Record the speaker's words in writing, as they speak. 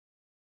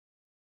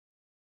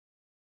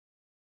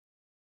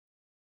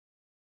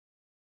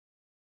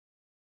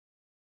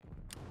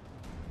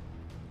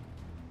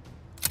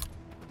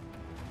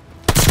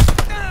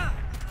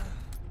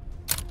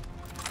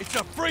It's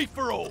a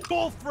free-for-all.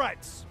 4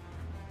 threats.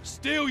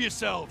 Steel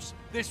yourselves.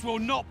 This will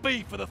not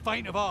be for the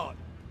faint of heart.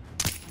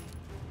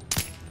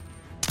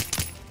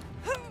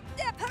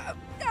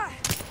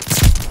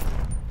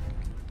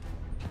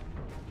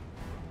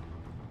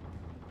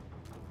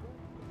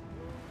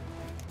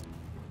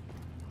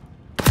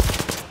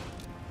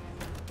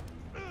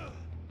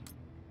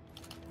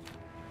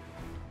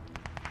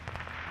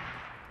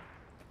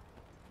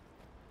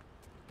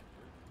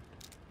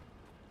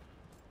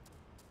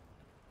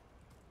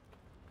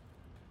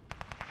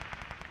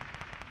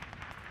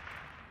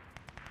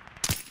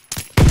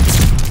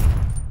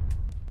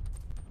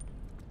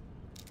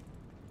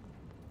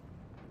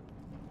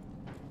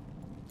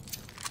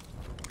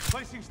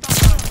 Placing stun.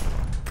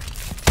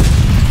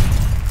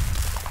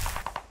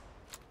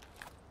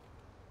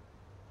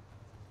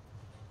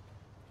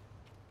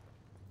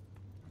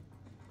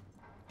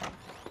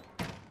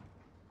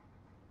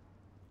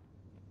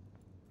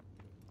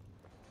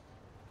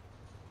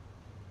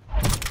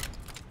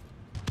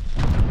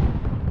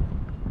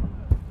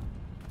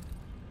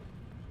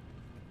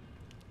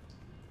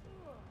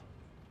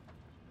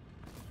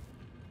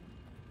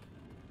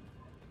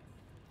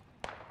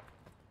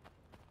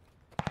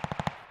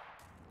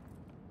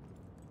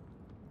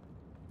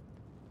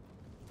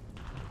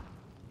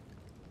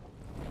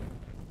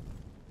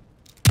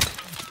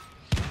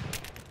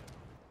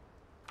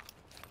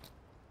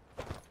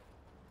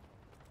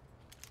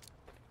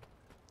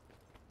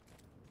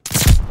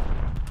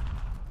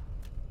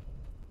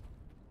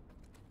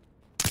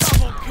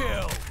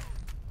 Kill!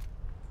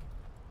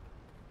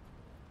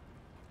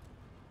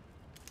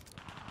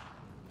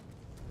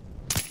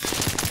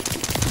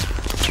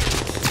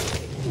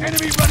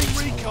 Enemy running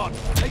recon!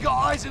 They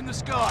got eyes in the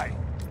sky!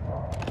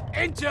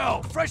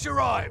 Intel! Fresh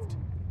arrived!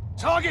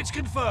 Targets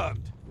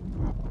confirmed!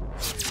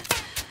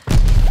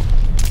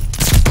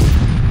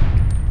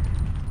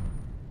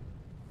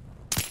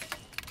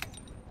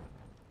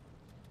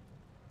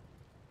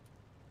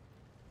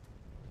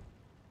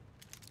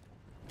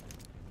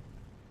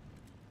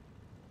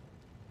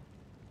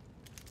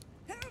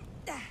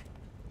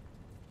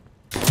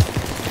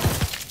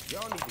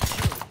 Y'all need to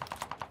chill.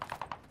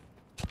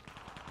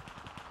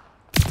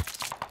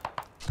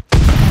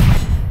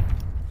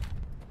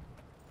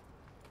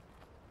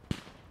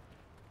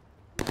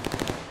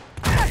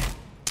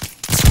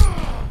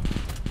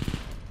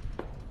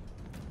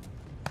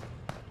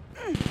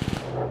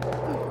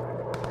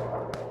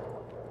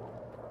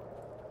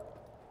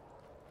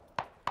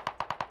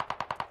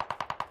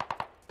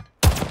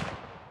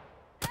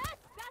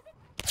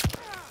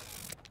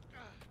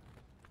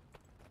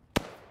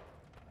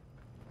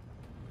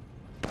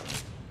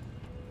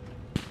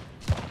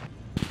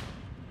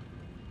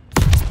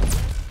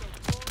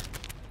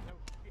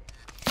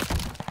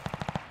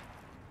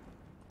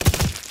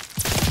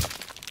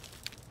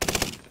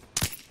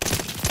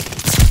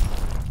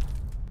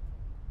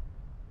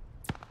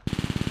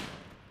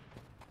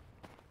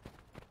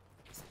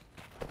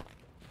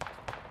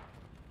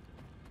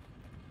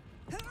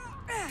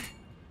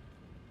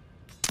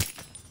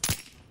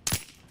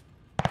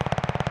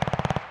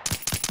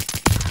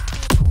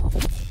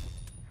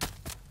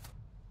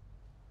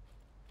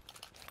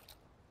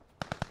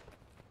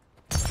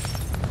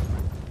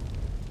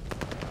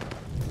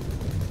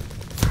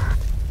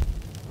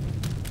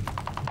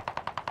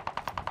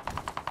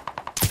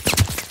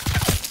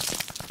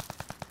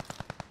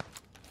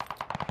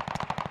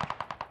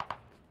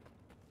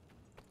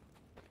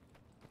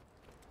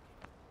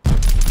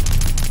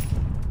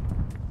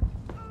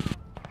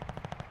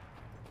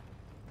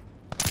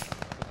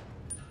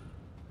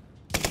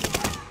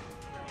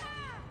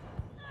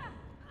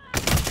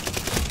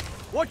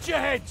 Watch your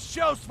heads!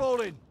 Shells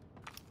falling!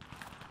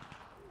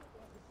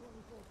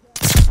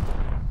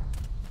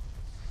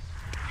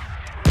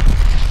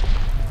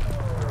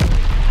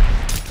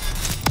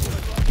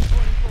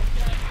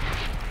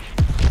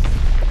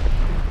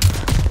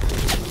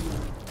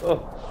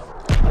 Oh.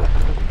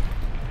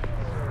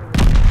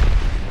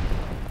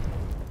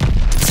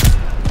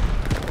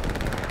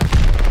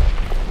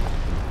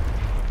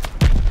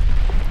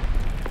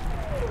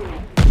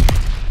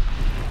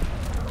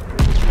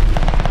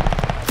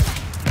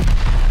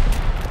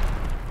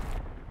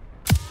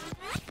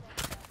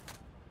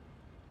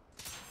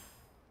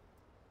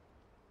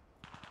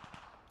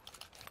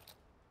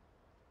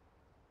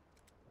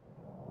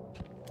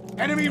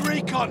 Enemy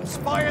recon!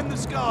 Spy in the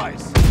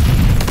skies!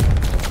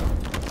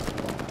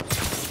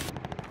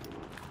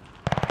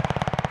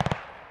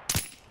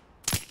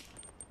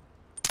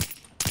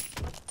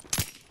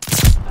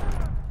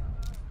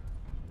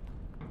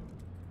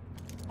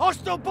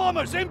 Hostile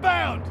bombers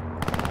inbound!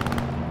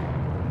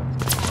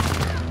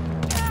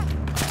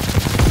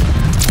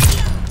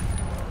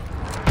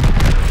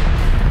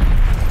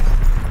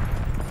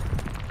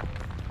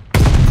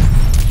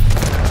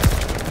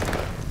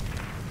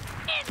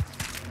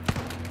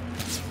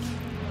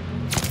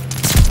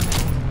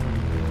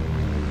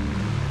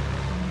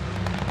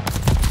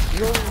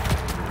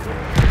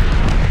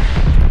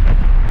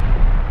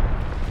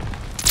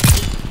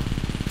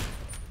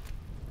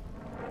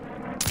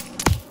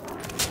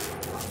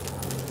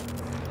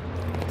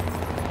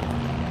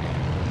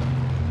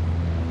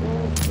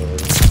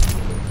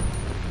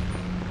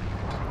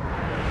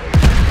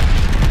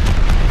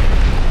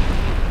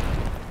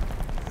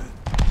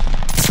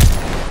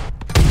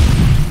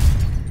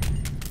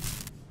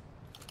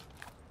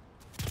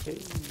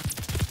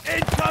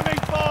 Incoming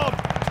bomb!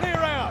 Clear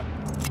out!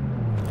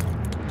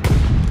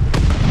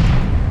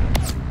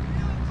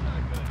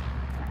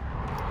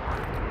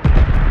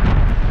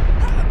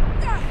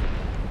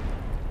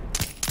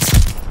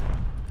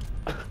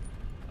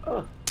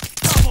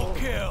 Double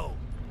kill!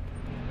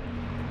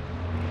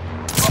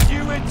 Got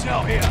you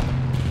intel here!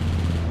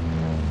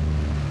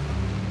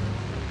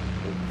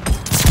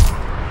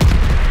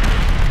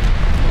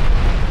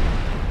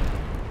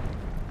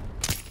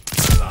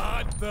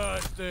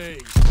 Bloodthirsty!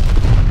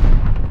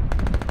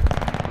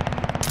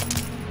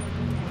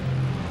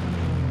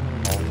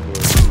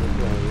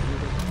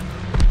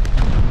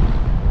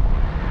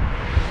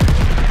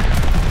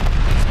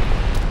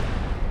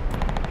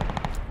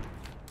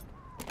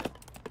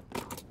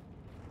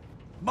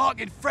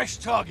 Marking fresh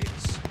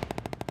targets.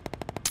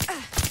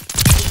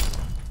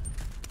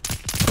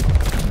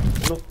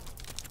 No.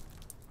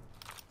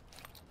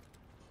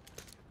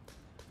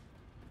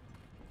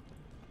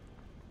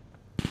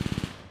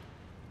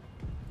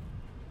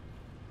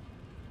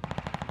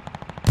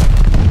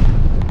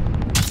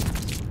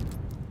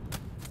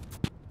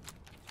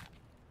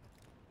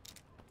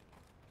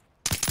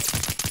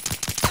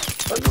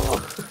 Oh no!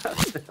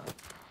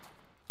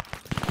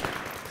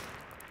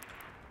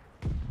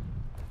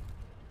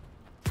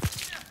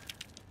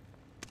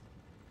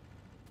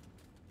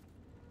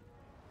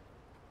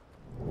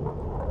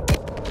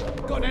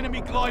 Got an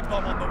enemy glide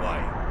bomb on the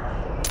way.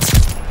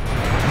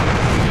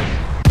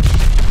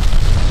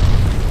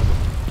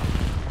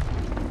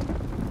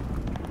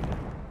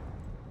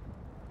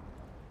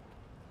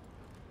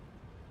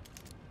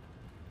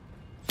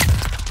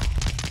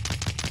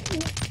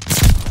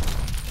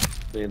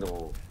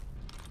 Bueno.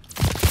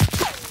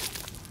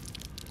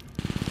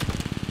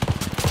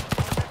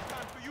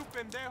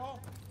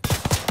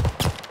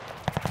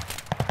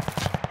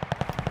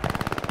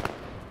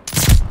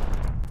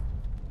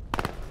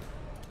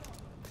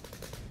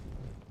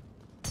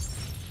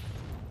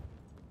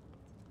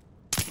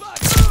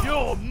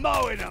 You're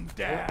mowing them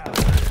down.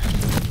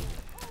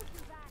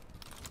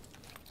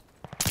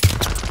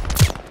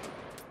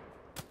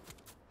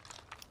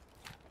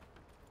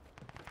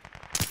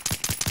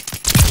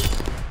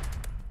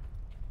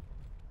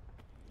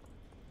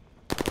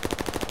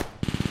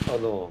 Oh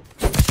no.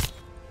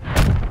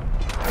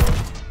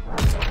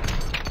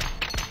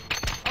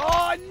 Oh,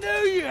 I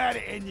knew you had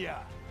it in ya.